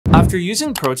After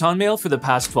using Proton Mail for the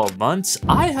past 12 months,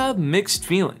 I have mixed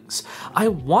feelings. I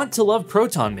want to love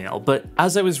Proton Mail, but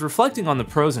as I was reflecting on the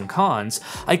pros and cons,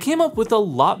 I came up with a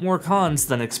lot more cons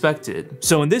than expected.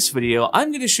 So in this video, I'm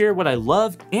going to share what I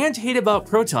love and hate about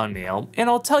Proton Mail, and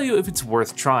I'll tell you if it's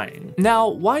worth trying. Now,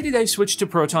 why did I switch to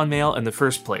Proton Mail in the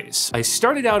first place? I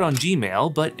started out on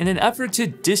Gmail, but in an effort to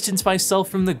distance myself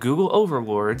from the Google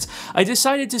overlords, I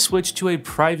decided to switch to a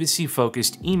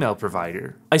privacy-focused email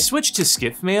provider. I switched to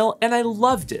Skiff Mail and I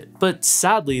loved it, but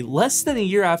sadly, less than a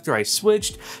year after I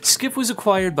switched, Skiff was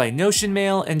acquired by Notion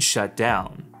Mail and shut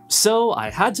down. So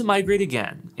I had to migrate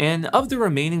again, and of the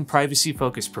remaining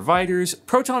privacy-focused providers,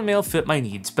 Proton Mail fit my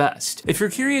needs best. If you're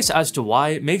curious as to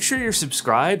why, make sure you're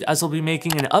subscribed as I'll be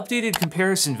making an updated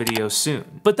comparison video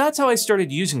soon. But that's how I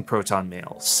started using Proton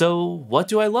Mail, so what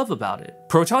do I love about it?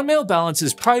 Proton Mail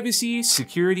balances privacy,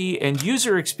 security, and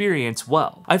user experience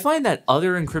well. I find that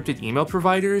other encrypted email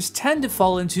providers tend to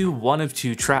fall into one of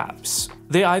two traps.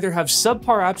 They either have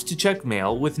subpar apps to check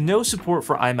mail with no support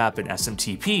for IMAP and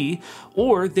SMTP,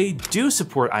 or they do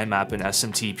support IMAP and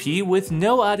SMTP with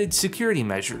no added security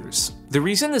measures. The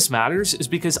reason this matters is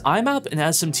because IMAP and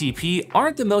SMTP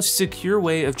aren't the most secure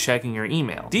way of checking your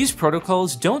email. These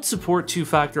protocols don't support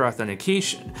two-factor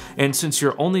authentication, and since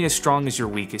you're only as strong as your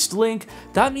weakest link,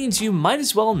 that means you might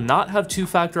as well not have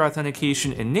two-factor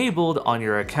authentication enabled on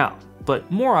your account,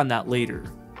 but more on that later.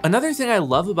 Another thing I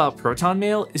love about Proton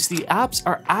Mail is the apps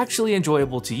are actually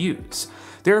enjoyable to use.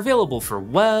 They're available for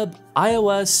web,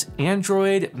 iOS,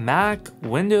 Android, Mac,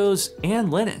 Windows, and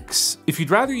Linux. If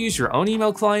you'd rather use your own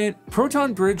email client,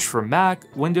 Proton Bridge for Mac,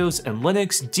 Windows, and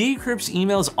Linux decrypts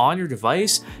emails on your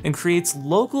device and creates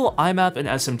local IMAP and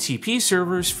SMTP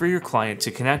servers for your client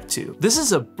to connect to. This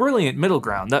is a brilliant middle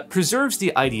ground that preserves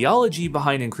the ideology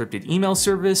behind encrypted email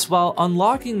service while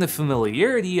unlocking the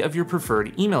familiarity of your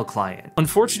preferred email client.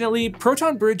 Unfortunately,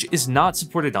 Proton Bridge is not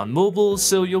supported on mobile,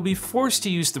 so you'll be forced to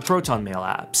use the Proton Mail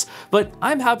apps, but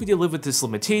I'm happy to live with this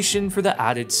limitation for the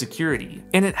added security.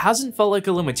 And it hasn't felt like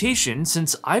a limitation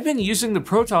since I've been using the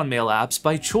Proton Mail apps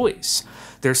by choice.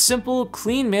 They're simple,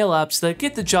 clean mail apps that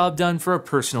get the job done for a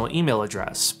personal email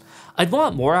address. I'd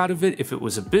want more out of it if it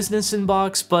was a business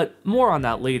inbox, but more on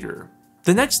that later.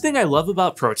 The next thing I love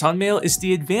about Proton Mail is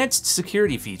the advanced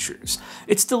security features.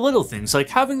 It's the little things like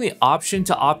having the option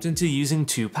to opt into using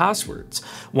 2 passwords,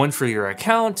 one for your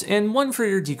account and one for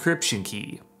your decryption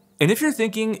key. And if you're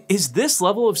thinking, is this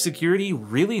level of security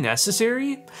really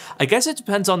necessary? I guess it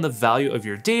depends on the value of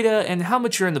your data and how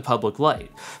much you're in the public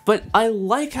light, but I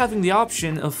like having the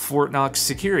option of Fort Knox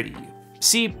security.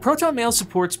 See, Proton Mail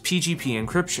supports PGP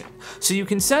encryption, so you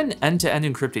can send end-to-end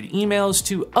encrypted emails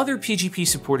to other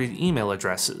PGP-supported email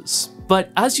addresses.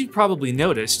 But as you've probably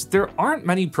noticed, there aren't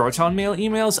many Proton Mail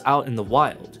emails out in the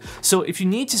wild, so if you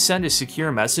need to send a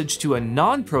secure message to a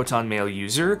non-Proton Mail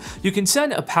user, you can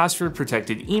send a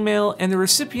password-protected email and the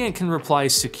recipient can reply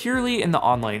securely in the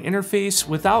online interface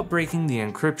without breaking the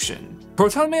encryption.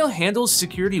 Proton Mail handles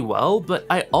security well, but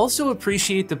I also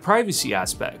appreciate the privacy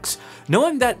aspects.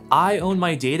 Knowing that I own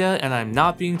my data and I'm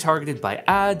not being targeted by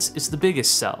ads is the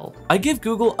biggest sell. I give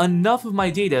Google enough of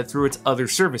my data through its other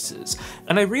services,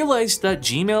 and I realized that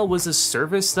Gmail was a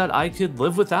service that I could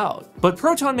live without. But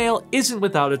Proton Mail isn't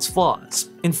without its flaws.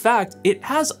 In fact, it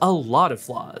has a lot of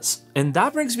flaws. And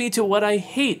that brings me to what I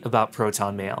hate about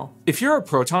Proton Mail. If you're a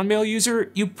Proton Mail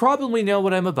user, you probably know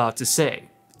what I'm about to say.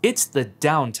 It's the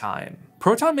downtime.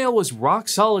 Proton Mail was rock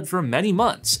solid for many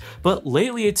months, but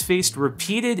lately it's faced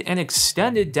repeated and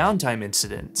extended downtime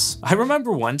incidents. I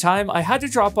remember one time I had to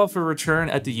drop off a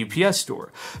return at the UPS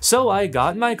store, so I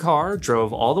got in my car,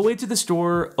 drove all the way to the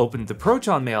store, opened the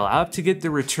Proton Mail app to get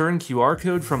the return QR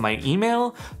code from my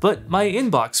email, but my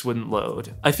inbox wouldn't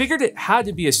load. I figured it had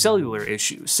to be a cellular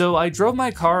issue, so I drove my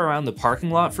car around the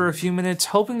parking lot for a few minutes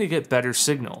hoping to get better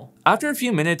signal. After a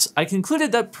few minutes, I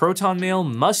concluded that Proton Mail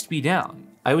must be down.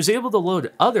 I was able to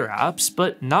load other apps,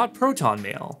 but not Proton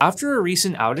Mail. After a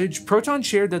recent outage, Proton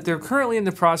shared that they're currently in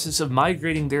the process of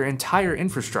migrating their entire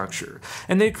infrastructure,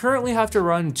 and they currently have to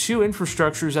run 2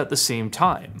 infrastructures at the same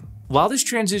time. While this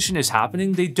transition is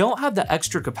happening, they don't have the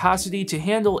extra capacity to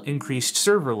handle increased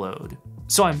server load.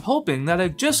 So I'm hoping that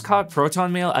I've just caught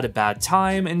Proton Mail at a bad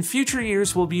time and future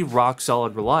years will be rock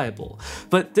solid reliable,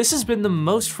 but this has been the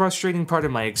most frustrating part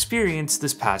of my experience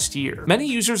this past year. Many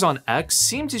users on X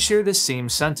seem to share the same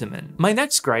sentiment. My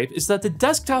next gripe is that the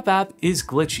desktop app is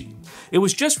glitchy. It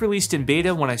was just released in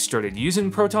beta when I started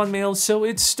using Proton Mail, so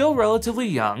it's still relatively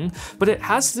young, but it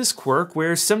has this quirk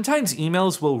where sometimes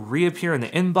emails will reappear in the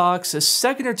inbox a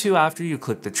second or two after you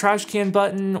click the trash can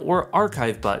button or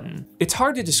archive button. It's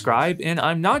hard to describe, and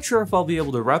I'm not sure if I'll be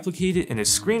able to replicate it in a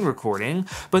screen recording,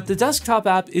 but the desktop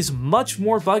app is much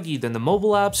more buggy than the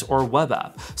mobile apps or web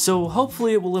app, so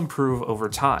hopefully it will improve over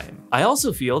time. I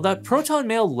also feel that Proton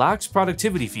Mail lacks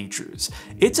productivity features.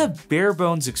 It's a bare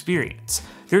bones experience.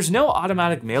 There's no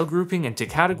automatic mail grouping into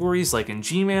categories like in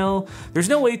Gmail, there's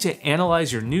no way to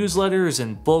analyze your newsletters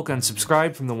and bulk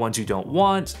unsubscribe from the ones you don't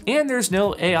want, and there's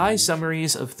no AI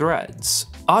summaries of threads.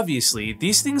 Obviously,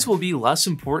 these things will be less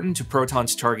important to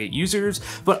Proton's target users,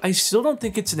 but I still don't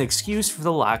think it's an excuse for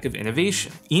the lack of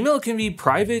innovation. Email can be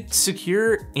private,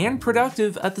 secure, and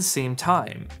productive at the same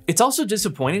time. It's also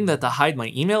disappointing that the Hide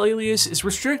My Email alias is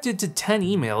restricted to 10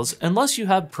 emails unless you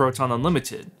have Proton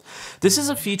Unlimited. This is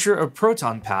a feature of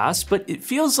Proton Pass, but it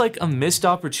feels like a missed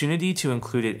opportunity to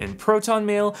include it in Proton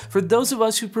Mail for those of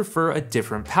us who prefer a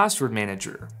different password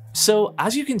manager. So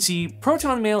as you can see,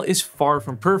 Proton Mail is far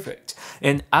from perfect,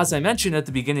 and as I mentioned at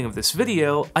the beginning of this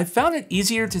video, I found it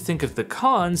easier to think of the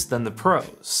cons than the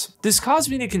pros. This caused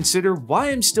me to consider why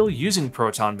I'm still using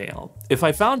Proton Mail. If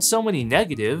I found so many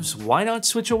negatives, why not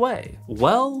switch away?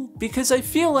 Well, because I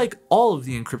feel like all of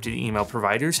the encrypted email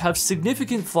providers have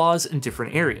significant flaws in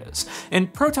different areas,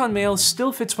 and Proton Mail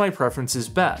still fits my preferences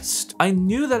best. I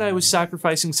knew that I was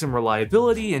sacrificing some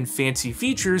reliability and fancy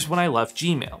features when I left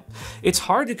Gmail. It's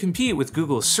hard to compete with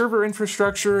Google's server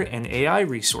infrastructure and AI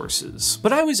resources.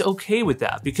 But I was okay with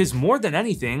that because more than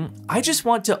anything, I just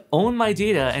want to own my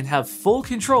data and have full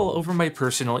control over my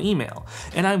personal email,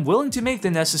 and I'm willing to make the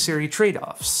necessary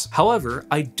trade-offs. However,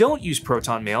 I don't use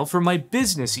Proton Mail for my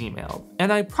business email,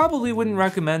 and I probably wouldn't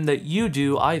recommend that you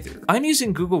do either. I'm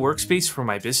using Google Workspace for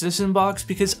my business inbox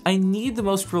because I need the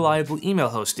most reliable email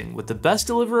hosting with the best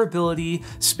deliverability,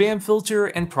 spam filter,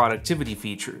 and productivity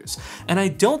features, and I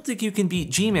don't think you can beat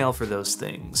Gmail for those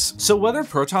things. So whether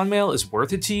Proton Mail is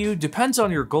worth it to you depends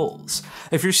on your goals.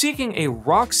 If you're seeking a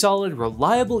rock-solid,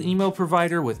 reliable email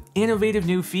provider with innovative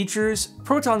new features,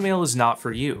 Proton Mail is not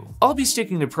for you. I'll be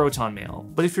sticking to Proton Mail,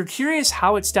 but if you're curious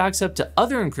how it stacks up to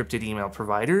other encrypted email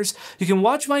providers, you can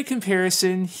watch my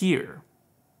comparison here.